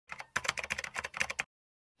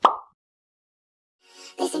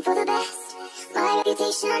They sing for the best. My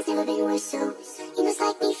reputation has never been worse, so you must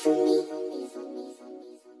like me for me.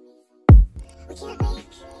 We can't make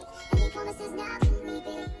any promises now, can we,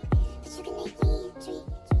 babe? But you can make me a dream.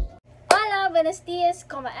 Hola, buenos dias,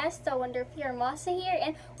 como esta, wonderfia hermosa here,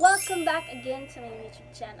 and welcome back again to my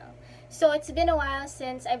YouTube channel. So it's been a while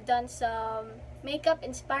since I've done some makeup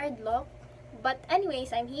inspired look, but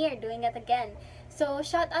anyways, I'm here doing it again. So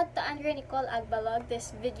shout out to Andrea Nicole Agbalog.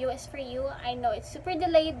 This video is for you. I know it's super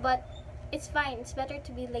delayed, but it's fine. It's better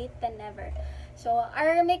to be late than never. So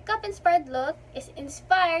our makeup inspired look is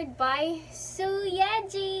inspired by Seo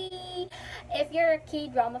Ye-Ji. If you're a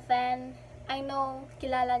K-drama fan, I know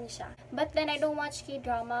kilala niyo siya. But then I don't watch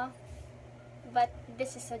K-drama, but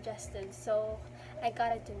this is suggested, so I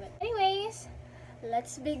gotta do it. Anyways,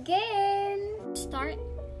 let's begin. Start.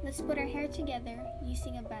 Let's put our hair together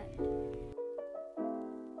using a band.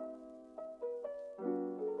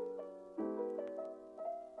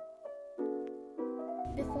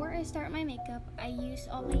 Before I start my makeup, I use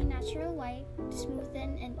Olay Natural White to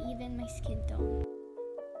smoothen and even my skin tone.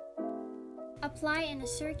 Apply in a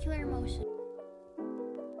circular motion.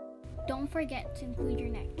 Don't forget to include your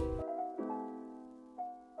neck.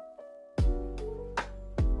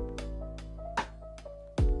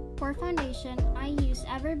 For foundation, I use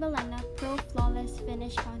Everbalena Pro Flawless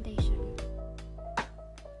Finish Foundation.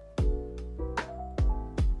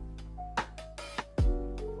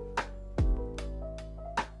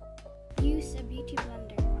 Use a beauty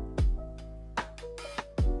blender.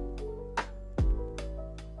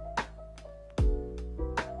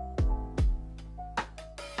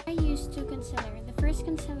 I use two concealer. The first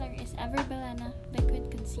concealer is Everbalena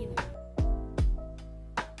Liquid Concealer.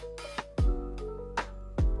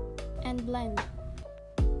 And blend.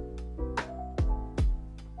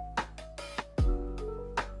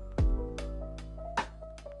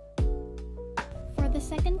 For the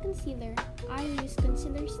second concealer, I use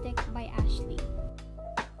Concealer Stick by Ashley.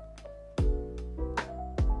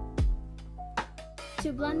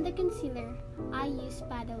 To blend the concealer, I use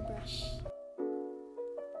paddle brush.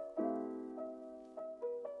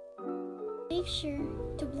 Make sure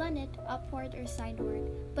to blend it upward or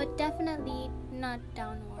sideward, but definitely not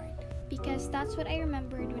downward, because that's what I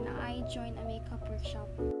remembered when I joined a makeup workshop.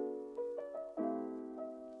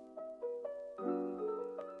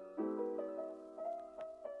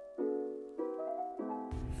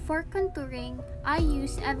 For contouring, I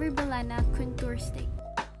use Everbalena Contour Stick.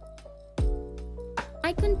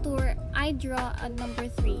 I contour, I draw a number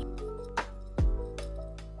 3.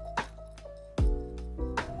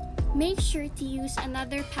 Make sure to use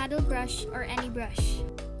another paddle brush or any brush.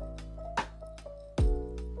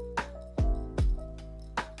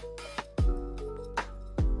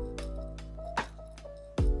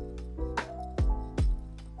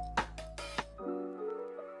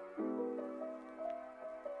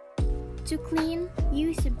 To clean,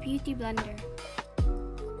 use a beauty blender.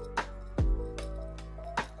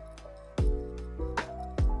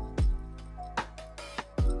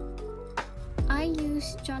 I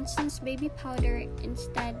use Johnson's baby powder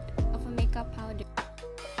instead of a makeup powder.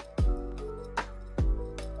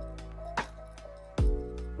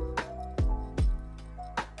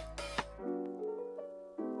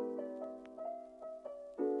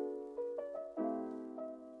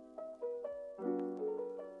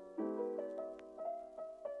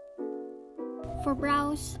 For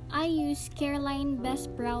brows, I use Careline Best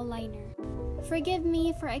Brow Liner. Forgive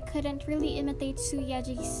me for I couldn't really imitate Seo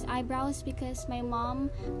Ye-Ji's eyebrows because my mom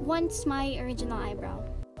wants my original eyebrow.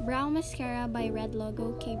 Brow Mascara by Red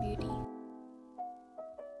Logo K-Beauty.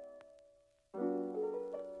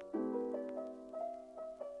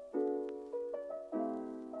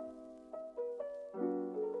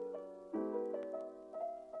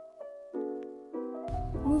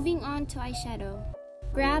 Moving on to eyeshadow.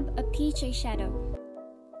 Grab a peach eyeshadow.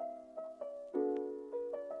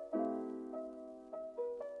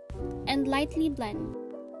 And lightly blend.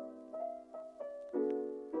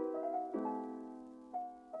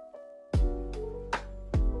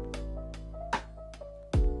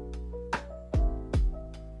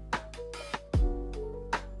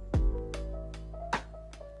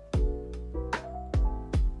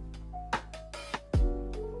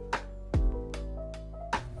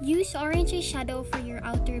 Use orange eyeshadow for your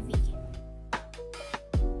outer V.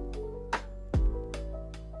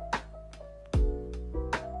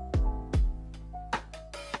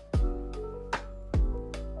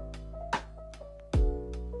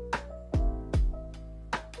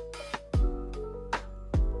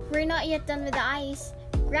 We're not yet done with the eyes.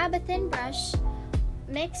 Grab a thin brush,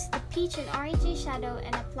 mix the peach and orange eyeshadow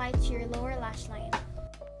and apply to your lower lash line.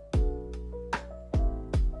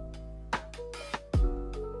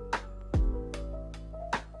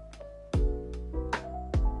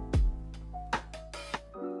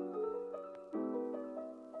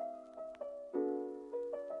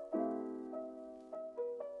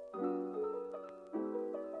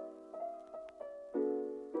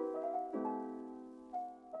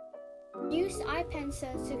 use eye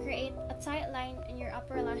pencil to create a tight line in your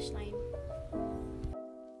upper lash line.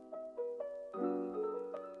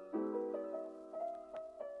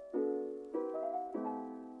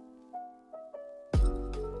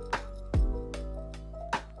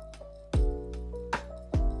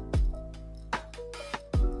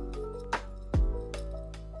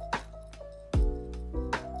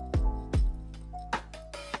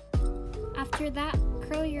 After that,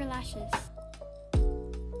 curl your lashes.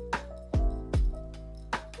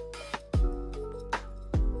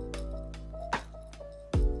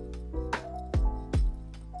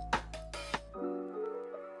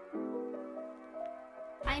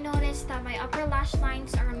 I noticed that my upper lash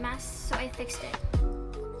lines are a mess, so I fixed it.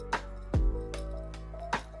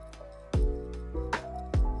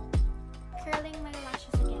 Curling my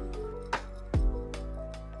lashes again.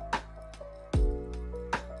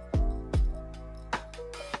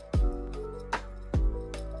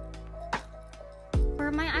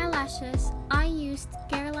 For my eyelashes, I used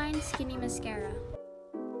Caroline Skinny Mascara.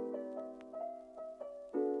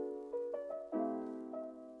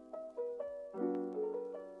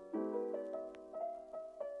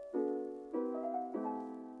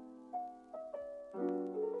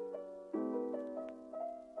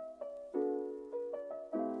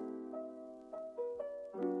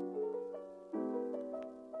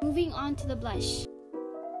 Moving on to the blush.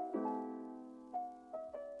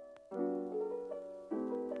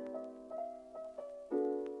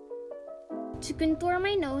 To contour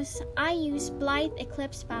my nose, I use Blithe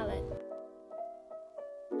Eclipse palette.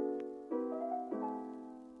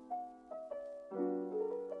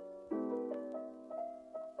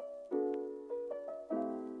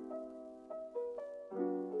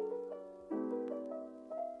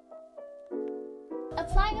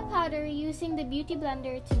 Apply a powder using the beauty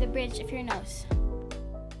blender to the bridge of your nose.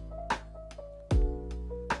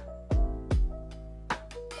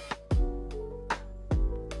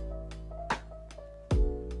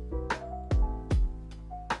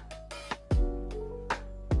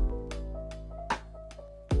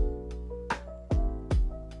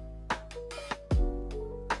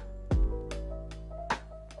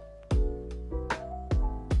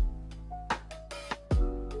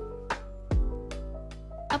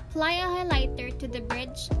 Apply a highlighter to the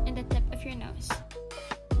bridge and the tip of your nose.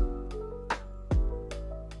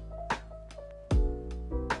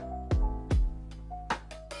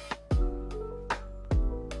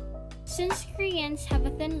 Since Koreans have a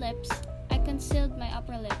thin lips, I concealed my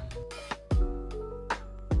upper lip.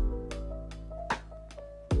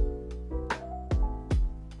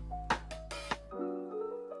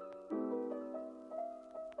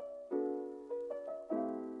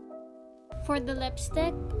 For the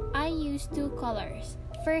lipstick, I use two colors.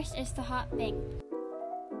 First is the hot pink.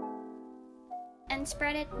 And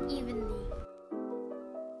spread it evenly.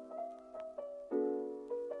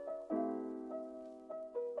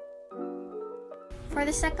 For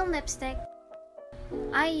the second lipstick,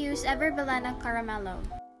 I use Everbelena Caramello.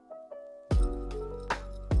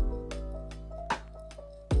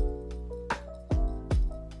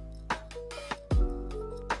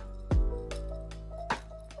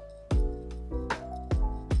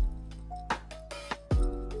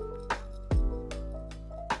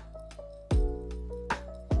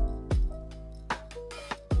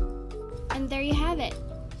 And there you have it,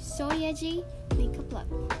 Seo Ye-Ji makeup look.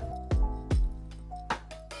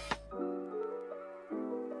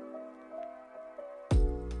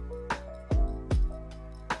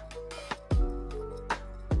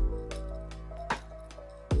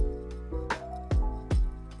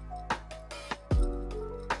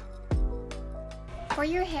 For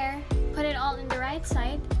your hair, put it all in the right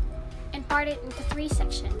side and part it into 3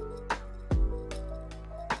 sections.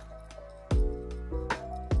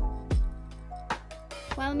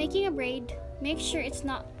 While making a braid, make sure it's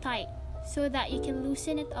not tight so that you can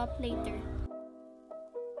loosen it up later.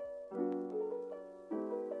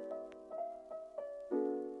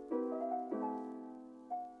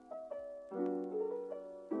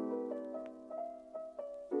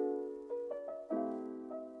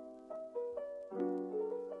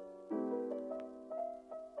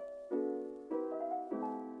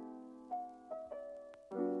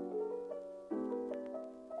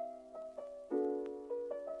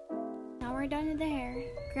 Now we're done with the hair.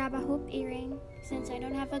 Grab a hoop earring. Since I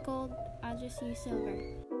don't have a gold, I'll just use silver.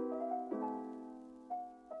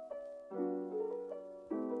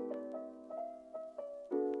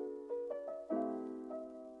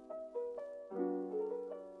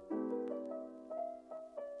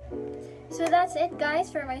 So that's it guys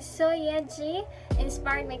for my Seo Ye-Ji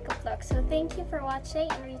inspired makeup look. So thank you for watching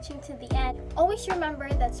and reaching to the end. Always remember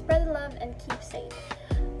that spread the love and keep safe.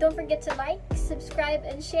 Don't forget to like, subscribe,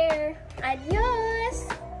 and share. Adios!